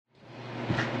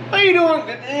How you doing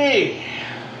today?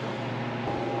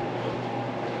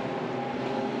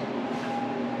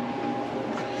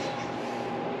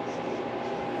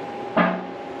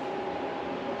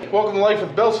 Welcome to Life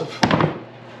with BillSiff.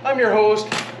 I'm your host,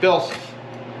 BillSiff.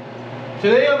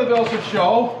 Today on the BillSiff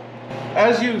Show,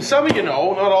 as some of you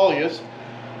know, not all of you,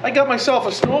 I got myself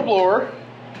a snowblower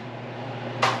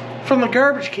from the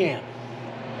garbage can.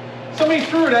 Somebody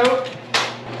threw it out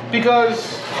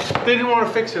because they didn't want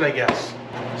to fix it, I guess.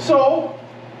 So,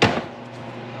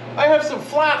 I have some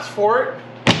flats for it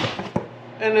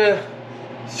and a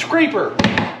scraper.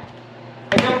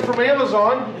 I got it from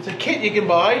Amazon. It's a kit you can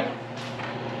buy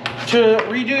to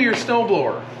redo your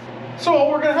snowblower. So,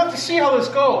 we're going to have to see how this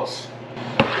goes.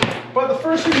 But the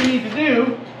first thing you need to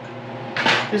do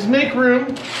is make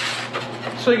room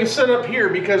so you can set up here,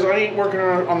 because I ain't working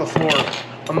on the floor.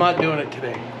 I'm not doing it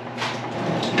today.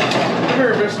 Come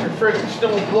here, Mr. Freaking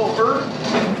Snowblower.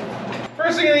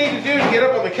 First thing I need to do to get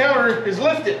up on the counter is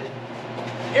lift it.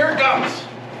 Here it comes.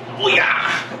 Oh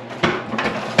yeah.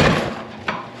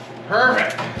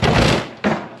 Perfect.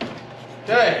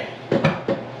 Okay.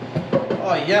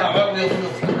 Oh yeah, that wheel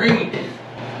feels great.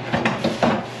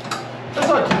 That's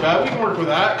not too bad. We can work with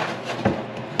that.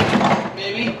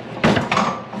 Maybe.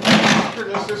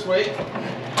 Turn this way.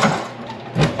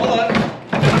 Hold on.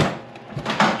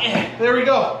 There we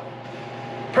go.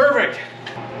 Perfect.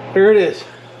 Here it is.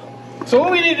 So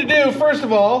what we need to do, first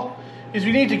of all, is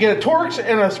we need to get a Torx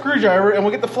and a screwdriver, and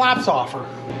we'll get the flaps off her.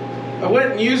 I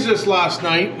went and used this last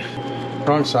night.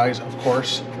 Wrong size, of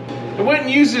course. I went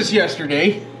and used this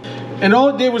yesterday, and all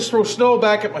it did was throw snow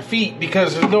back at my feet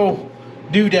because there's no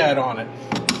doodad on it.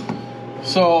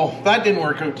 So that didn't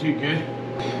work out too good.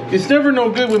 It's never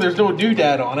no good when there's no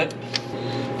doodad on it.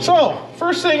 So,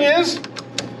 first thing is,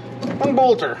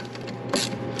 unbolt her.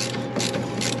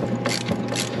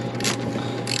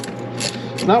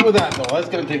 Not with that though, that's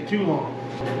going to take too long.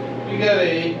 We got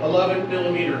a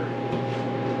 11mm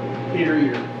heater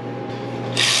here.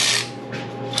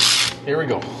 Here we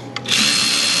go.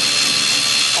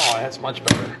 Oh, that's much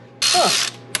better. Huh.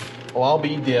 Well, I'll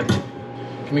be dipped.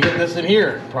 Can we get this in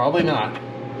here? Probably not.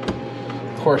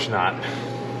 Of course not.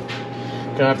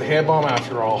 Gonna have to hand bomb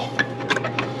after all.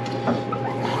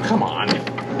 Oh, come on.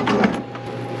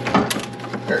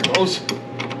 There it goes.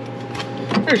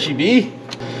 There she be.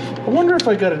 I wonder if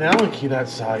I got an Allen key that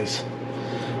size.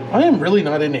 I am really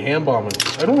not into hand bombing.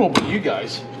 I don't know about you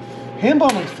guys. Hand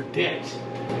bombing's for dicks.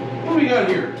 What do we got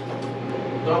here?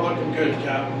 Not looking good,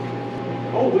 Cap.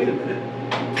 Oh, wait a minute.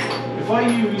 If I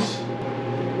use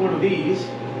one of these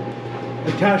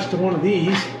attached to one of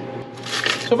these.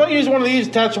 So if I use one of these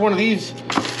attached to one of these,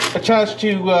 attached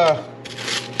to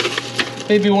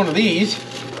maybe one of these,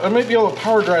 I might be able to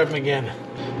power drive them again.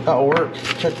 That'll work.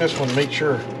 Check this one, make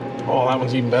sure. Oh, that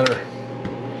one's even better.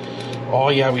 Oh,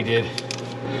 yeah, we did.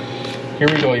 Here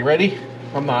we go. You ready?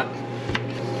 I'm not.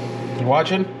 You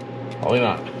watching? Probably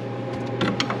not.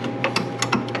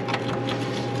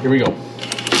 Here we go.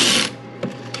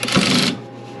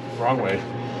 Wrong way.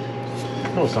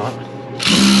 No, it's not.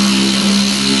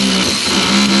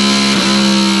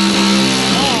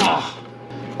 Ah,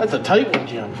 that's a tight one,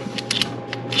 Jim.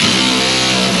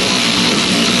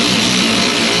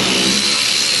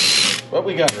 But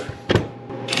we got her.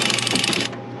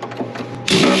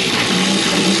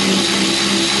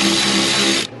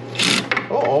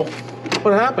 Uh-oh.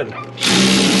 What happened?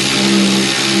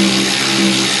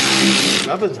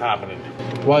 Nothing's happening.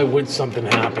 Why would something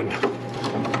happen?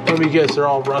 Let me guess, they're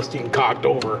all rusty and cocked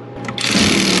over.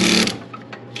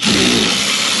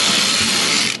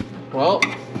 Well,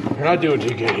 you're not doing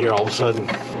too good here all of a sudden.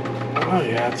 Oh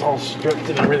yeah, it's all stripped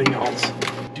and everything else.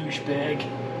 Douchebag.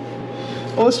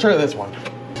 Well, let's try this one.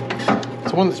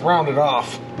 It's the one that's rounded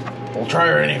off. We'll try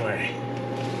her anyway.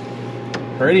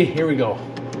 Ready? Here we go.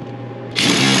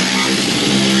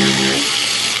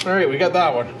 Alright, we got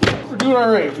that one. We're doing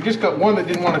alright. We just got one that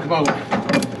didn't want to come out.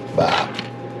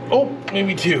 Oh,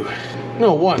 maybe two.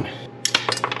 No, one.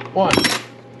 1,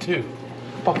 2.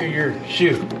 Buckle your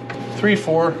shoe. 3,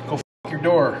 4. Go f your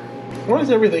door. Why does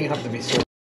everything have to be so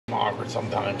awkward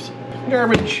sometimes?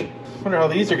 Garbage. Wonder how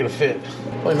these are gonna fit.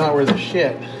 Probably not worth a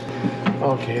shit.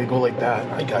 Okay, go like that.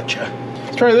 I gotcha.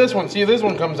 Let's try this one. See if this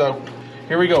one comes out.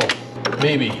 Here we go.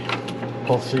 Maybe.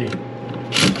 We'll see.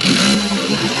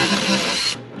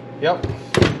 Yep.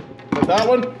 Like that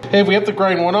one. Hey, if we have to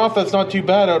grind one off, that's not too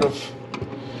bad out of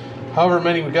however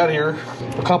many we got here.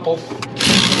 A couple. 2.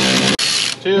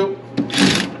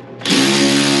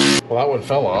 Well, that one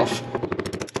fell off.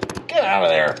 Get out of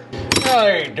there. Oh,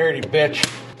 there, you dirty bitch.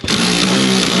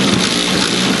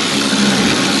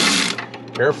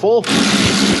 Careful.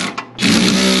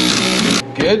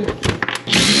 Good. Good.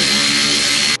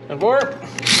 And more.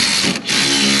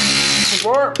 And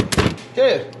more.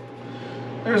 Okay.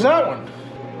 There's that one.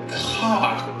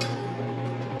 God.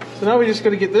 So now we just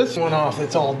gotta get this one off.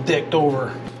 It's all dicked over.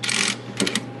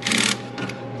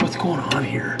 What's going on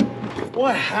here?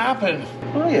 What happened?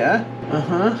 Oh yeah.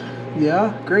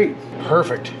 Yeah, great.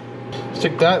 Perfect.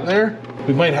 Stick that in there.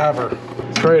 We might have her.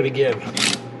 Let's try it again.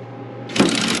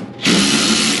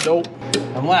 Nope.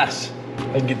 Unless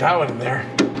I can get that one in there.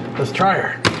 Let's try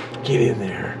her. Get in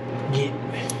there. Get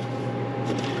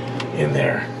in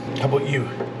there. How about you?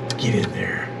 Get in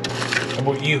there. How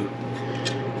about you?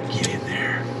 Get in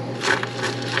there.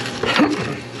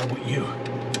 How about you?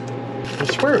 I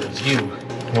swear it was you.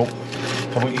 Nope.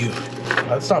 How about you?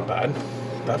 That's not bad.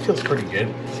 That feels pretty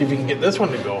good. See if we can get this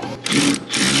one to go.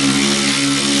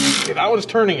 Okay, that one's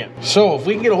turning it. So if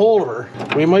we can get a hold of her,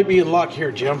 we might be in luck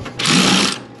here, Jim.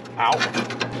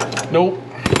 Ow. Nope.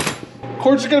 Of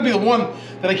course, it's gonna be the one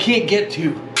that I can't get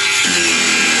to.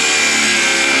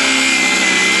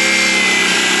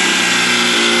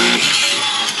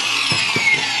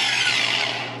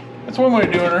 That's one way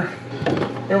of doing her.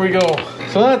 There we go.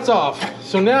 So that's off.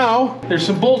 So now there's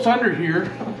some bolts under here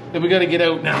that we got to get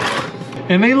out now.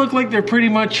 And they look like they're pretty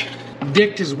much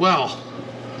dicked as well.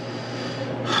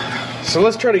 So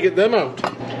let's try to get them out.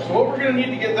 So what we're going to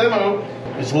need to get them out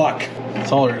is luck.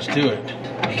 That's all there is to it.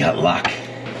 We got luck.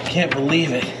 Can't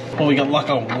believe it. Well, we got luck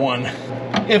on one.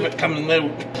 If it comes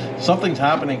out, something's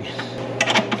happening.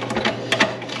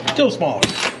 Still smaller.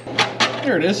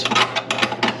 There it is.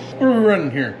 What are we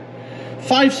running here?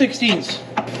 5/16.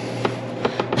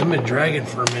 I've been dragging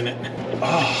for a minute.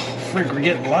 Oh, frig, we're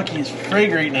getting lucky as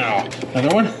frig right now.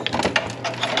 Another one?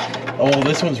 Oh,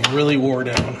 this one's really wore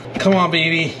down. Come on,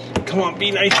 baby. Come on,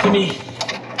 be nice to me.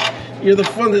 You're the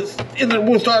one that's in the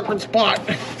most awkward spot.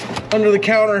 Under the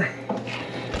counter.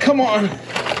 Come on.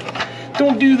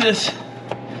 Don't do this.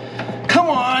 Come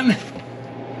on.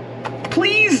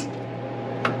 Please.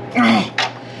 Oh.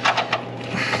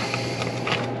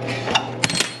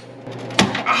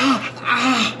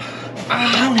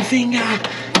 My finger.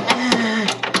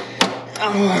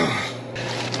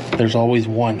 There's always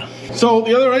one. So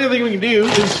the other thing we can do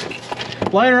is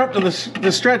line her up to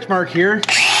the stretch mark here.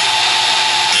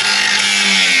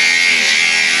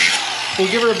 We'll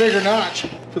give her a bigger notch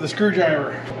for the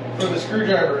screwdriver. For the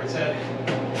screwdriver, I said.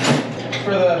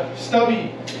 For the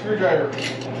stubby screwdriver,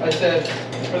 I said.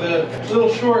 For the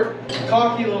little short,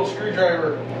 cocky little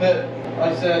screwdriver that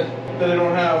I said that I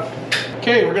don't have.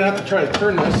 Okay, we're gonna have to try to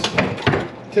turn this.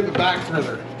 Tip it back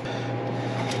further.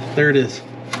 There it is.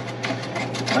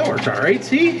 That worked all right,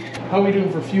 see? How are we doing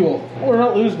for fuel? Oh, we're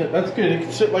not losing it, that's good. It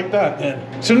can sit like that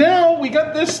then. So now we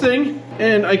got this thing,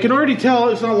 and I can already tell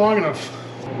it's not long enough.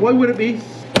 Why would it be?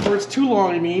 Or it's too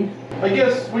long, I mean. I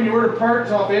guess when you order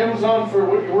parts off Amazon for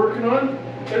what you're working on,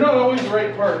 they're not always the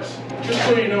right parts, just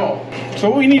so you know. So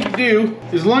what we need to do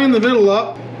is line the middle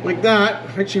up like that.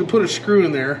 Actually, we'll put a screw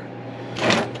in there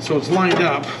so it's lined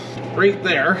up right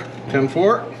there.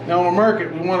 10-4. Now we'll mark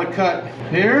it. We want to cut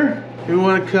here. We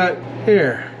want to cut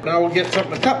here. Now we'll get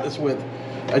something to cut this with.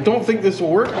 I don't think this will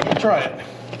work, but we'll try it.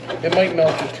 It might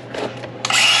melt it.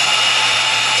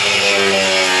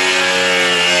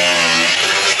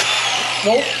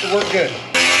 Nope, it worked good.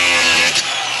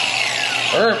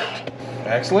 Perfect.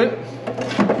 Excellent.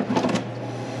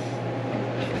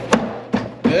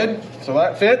 Good. So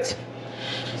that fits.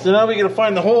 So now we got to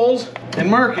find the holes and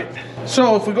mark it.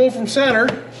 So if we go from center,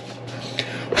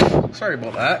 sorry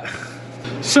about that.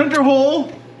 Center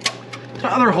hole to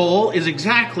other hole is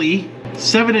exactly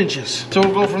 7 inches. So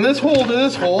we'll go from this hole to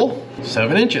this hole,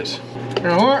 7 inches.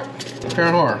 Turn hard,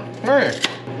 turn hard. All right,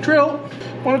 drill.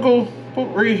 Want to go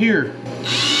about right here.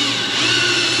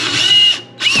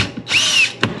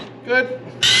 Good,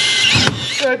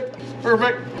 good,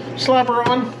 perfect. Slap her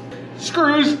on.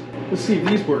 Screws. Let's see if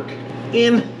these work.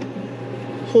 In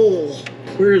hole.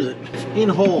 Where is it? In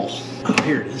hole. Oh,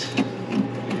 here it is.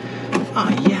 Oh,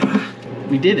 yeah.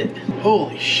 We did it.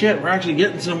 Holy shit, we're actually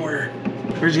getting somewhere.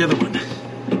 Where's the other one?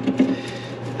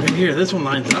 Right here. This one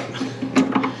lines up.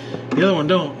 The other one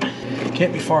don't.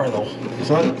 Can't be far, though.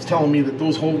 So that's telling me that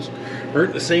those holes are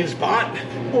in the same spot.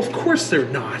 Well, of course they're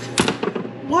not.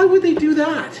 Why would they do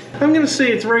that? I'm going to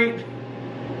say it's right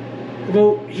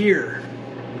about here.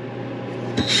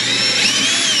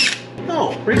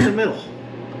 No, right in the middle.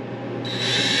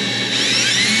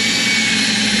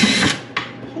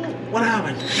 What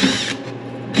happened?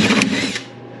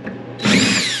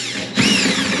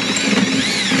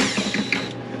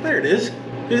 There it is.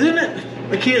 Isn't it?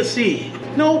 I can't see.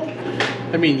 Nope.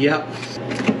 I mean, yep.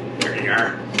 There you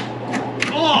are.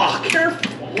 Oh,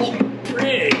 careful.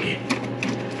 Frig.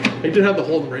 I did have the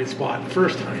hold in the right spot the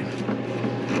first time.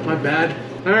 My bad.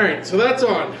 All right, so that's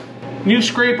on. New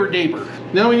scraper daper.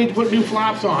 Now we need to put new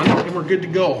flaps on and we're good to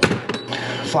go.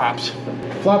 Flaps.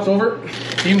 Flaps over.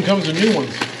 Even comes with new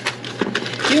ones.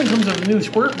 Even comes with a new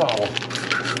squirt bottle.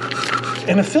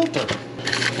 And a filter.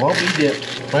 Well, be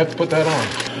dipped. I have to put that on.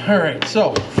 All right,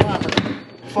 so flapper.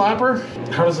 Flapper,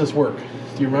 how does this work?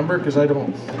 Do you remember? Because I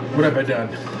don't. What have I done?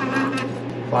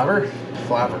 Flapper?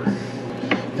 Flapper.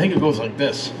 I think it goes like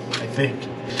this. I think.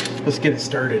 Let's get it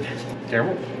started.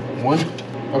 Careful. One.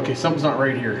 Okay, something's not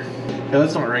right here. Yeah,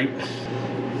 that's not right.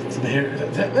 It's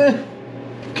there.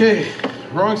 Okay,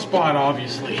 wrong spot,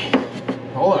 obviously.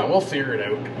 Hold on, we'll figure it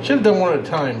out. Should have done one at a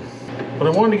time, but I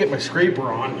wanted to get my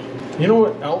scraper on. You know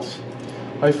what else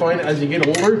I find as you get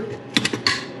older?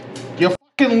 You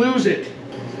fucking lose it.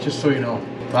 Just so you know.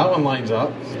 That one lines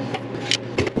up.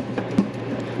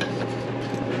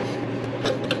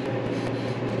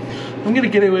 I'm gonna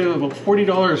get away with about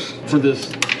 $40 for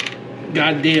this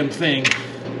goddamn thing.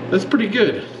 That's pretty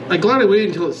good. I'm glad I waited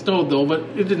until it snowed though, but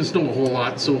it didn't snow a whole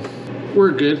lot, so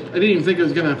we're good. I didn't even think I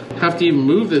was gonna have to even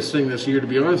move this thing this year, to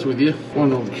be honest with you. I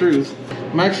wanna know the truth.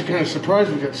 I'm actually kind of surprised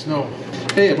we got snow.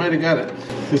 Hey, I might have got it.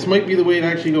 This might be the way it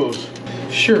actually goes.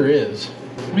 Sure is.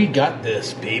 We got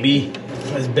this, baby,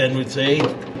 as Ben would say.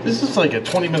 This is like a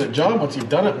 20-minute job once you've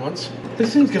done it once.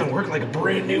 This thing's gonna work like a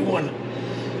brand new one.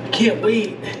 I can't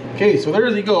wait. Okay, so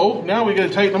there they go. Now we gotta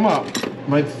tighten them up.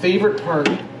 My favorite part,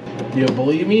 do you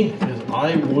believe me? Because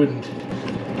I wouldn't.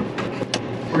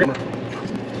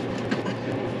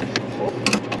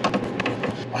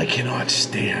 I cannot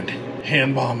stand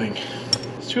hand bombing.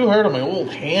 It's too hard on my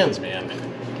old hands, man.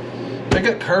 I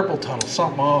got carpal tunnel,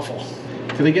 something awful.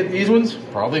 Can I get these ones?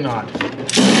 Probably not.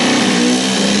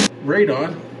 Right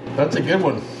on. That's a good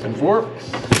one. And 4.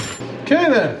 Okay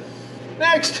then.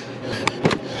 Next.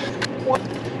 1,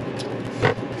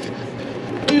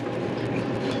 2,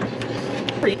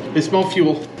 3. They smell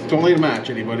fuel. Don't light a match,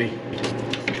 anybody.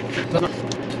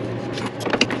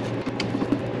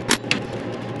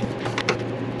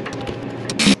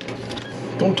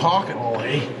 Don't talk at all,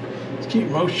 eh? Just keep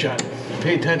your mouth shut.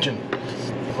 Pay attention.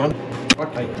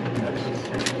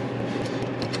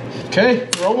 Okay,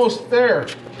 we're almost there.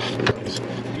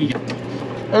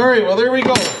 Alright, well there we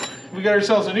go. We got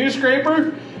ourselves a new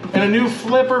scraper and a new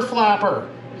flipper flapper.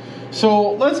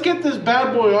 So let's get this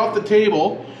bad boy off the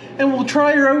table and we'll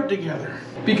try her out together.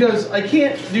 Because I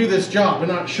can't do this job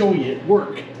and not show you it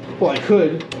work. Well, I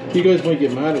could. You guys might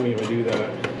get mad at me if I do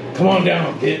that. Come on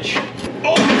down, bitch.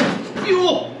 Oh,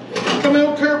 fuel! Come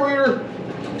out, carburetor.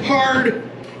 Hard.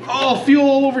 Oh, fuel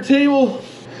all over table.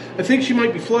 I think she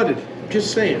might be flooded.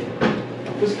 Just saying.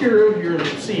 Let's get her out here and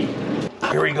see.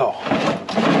 Here we go.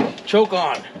 Choke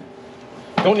on.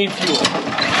 Don't need fuel.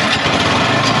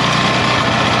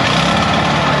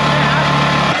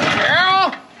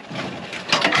 Girl!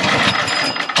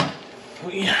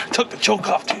 We took the choke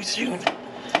off too soon.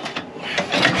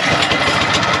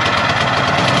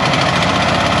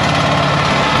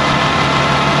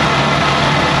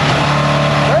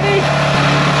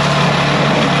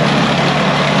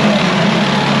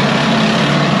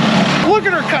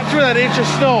 Cut through that inch of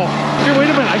snow. Here, wait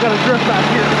a minute, I gotta drift back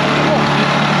here.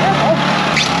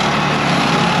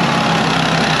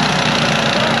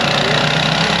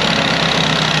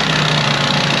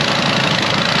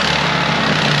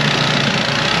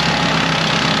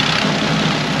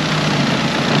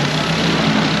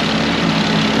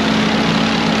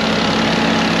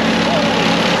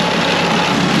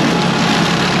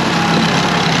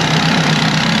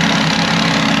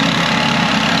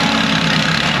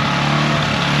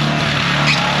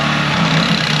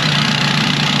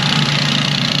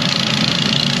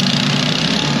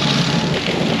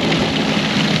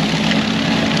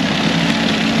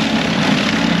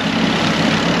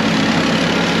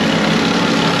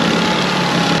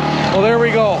 Well, there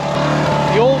we go.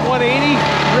 The old 180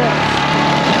 rips.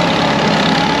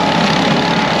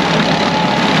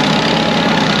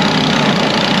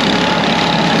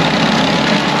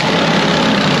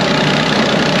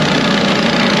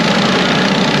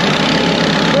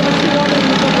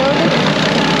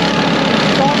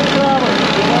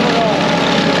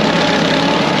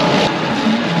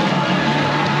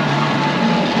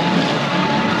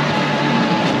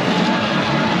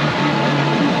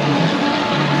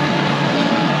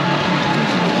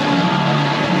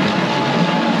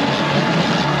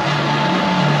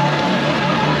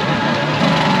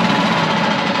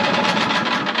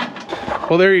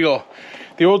 Well, there you go.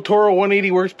 The old Toro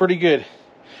 180 works pretty good.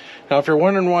 Now, if you're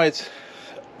wondering why it's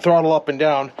throttle up and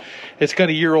down, it's got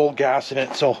a year-old gas in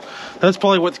it, so that's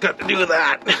probably what's got to do with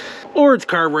that. Or it's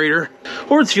carburetor,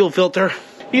 or it's fuel filter.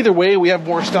 either way, we have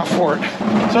more stuff for it.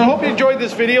 So I hope you enjoyed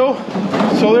this video.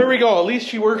 So there we go. At least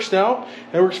she works now.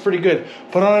 It works pretty good.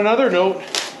 But on another note,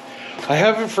 I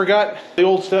haven't forgot the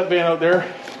old step van out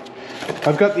there.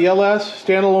 I've got the LS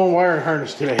standalone wiring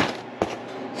harness today.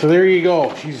 So there you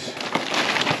go. She's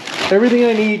everything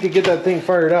I need to get that thing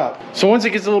fired up. So once it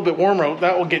gets a little bit warmer out,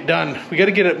 that will get done. We got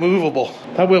to get it movable.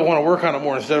 That way we'll want to work on it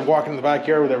more instead of walking in the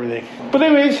backyard with everything. But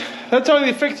anyways, that's how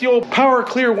you fix the old Power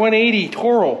Clear 180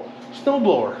 Toro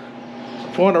snowblower.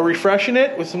 If you want to refreshen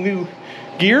it with some new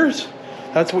gears,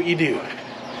 that's what you do.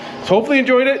 So hopefully you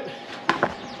enjoyed it.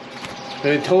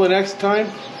 And until the next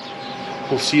time,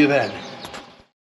 we'll see you then.